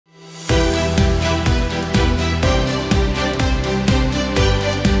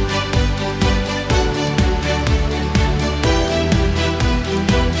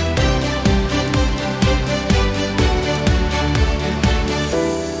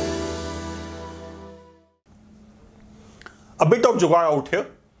A bit of jugaad out here.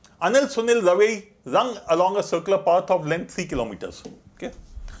 Anil, Sunil, Ravi run along a circular path of length 3 kilometers. Okay,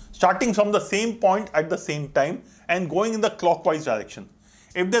 starting from the same point at the same time and going in the clockwise direction.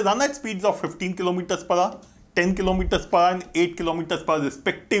 If they run at speeds of 15 kilometers per hour, 10 kilometers per hour and 8 kilometers per hour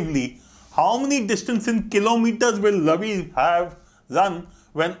respectively, how many distance in kilometers will Ravi have run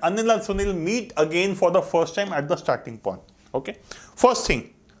when Anil and Sunil meet again for the first time at the starting point? Okay, first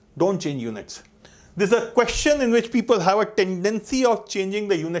thing, don't change units. This is a question in which people have a tendency of changing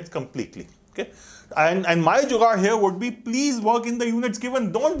the units completely. Okay, and my jugaad here would be, please work in the units given.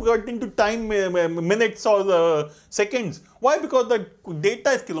 Don't get into time, minutes or seconds. Why? Because the data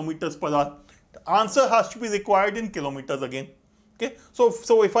is kilometers per hour. The answer has to be required in kilometers again. Okay,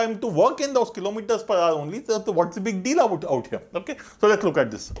 so if I'm to work in those kilometers per hour only, so what's the big deal out here? Okay, so let's look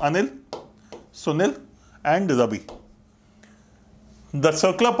at this. Anil, Sunil and Ravi. The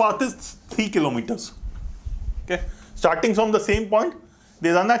circular path is 3 kilometers. Okay, starting from the same point,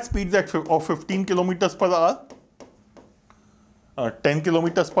 they run at speeds of 15 kilometers per hour, 10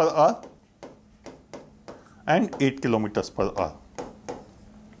 kilometers per hour, and 8 kilometers per hour.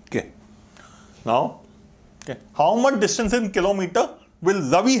 Okay, now, okay, how much distance in kilometer will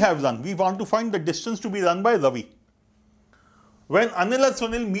Ravi have run? We want to find the distance to be run by Ravi when Anil and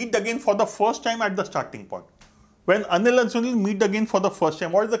Sunil meet again for the first time at the starting point. When Anil and Sunil meet again for the first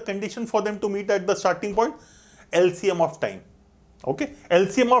time, what is the condition for them to meet at the starting point? LCM of time. Okay,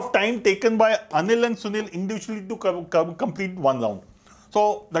 LCM of time taken by Anil and Sunil individually to complete one round.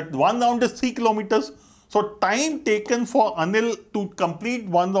 So that one round is 3 kilometers. So time taken for Anil to complete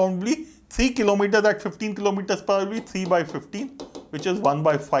one round will be 3 kilometers at 15 kilometers per hour will be 3 by 15, which is 1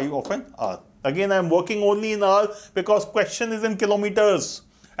 by 5 of an hour. Again, I am working only in hours because question is in kilometers.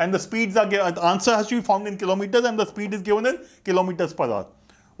 And the speeds are given, the answer has to be found in kilometers and the speed is given in kilometers per hour.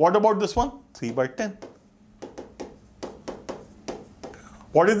 What about this one? 3 by 10.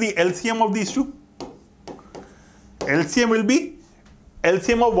 What is the LCM of these two? LCM will be,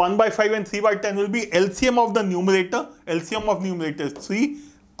 LCM of 1 by 5 and 3 by 10 will be LCM of the numerator. LCM of numerator is 3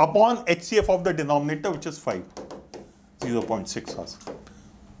 upon HCF of the denominator, which is 5. 0.6 hours.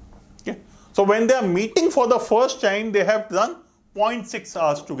 Okay. So when they are meeting for the first time, they have done 0.6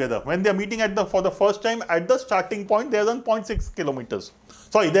 hours together. When they are meeting for the first time at the starting point, they have done 0.6 kilometers.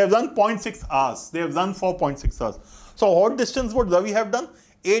 Sorry, they have done 0.6 hours. They have done 4.6 hours. So what distance would Ravi have done?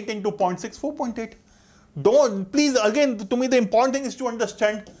 8 into 0.6, 4.8. Don't, please, again, to me the important thing is to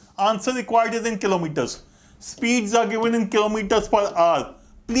understand answer required is in kilometers. Speeds are given in kilometers per hour.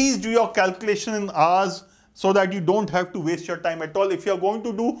 Please do your calculation in hours so that you don't have to waste your time at all. If you are going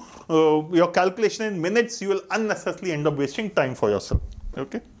to do your calculation in minutes, you will unnecessarily end up wasting time for yourself.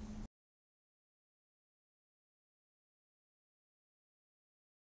 Okay.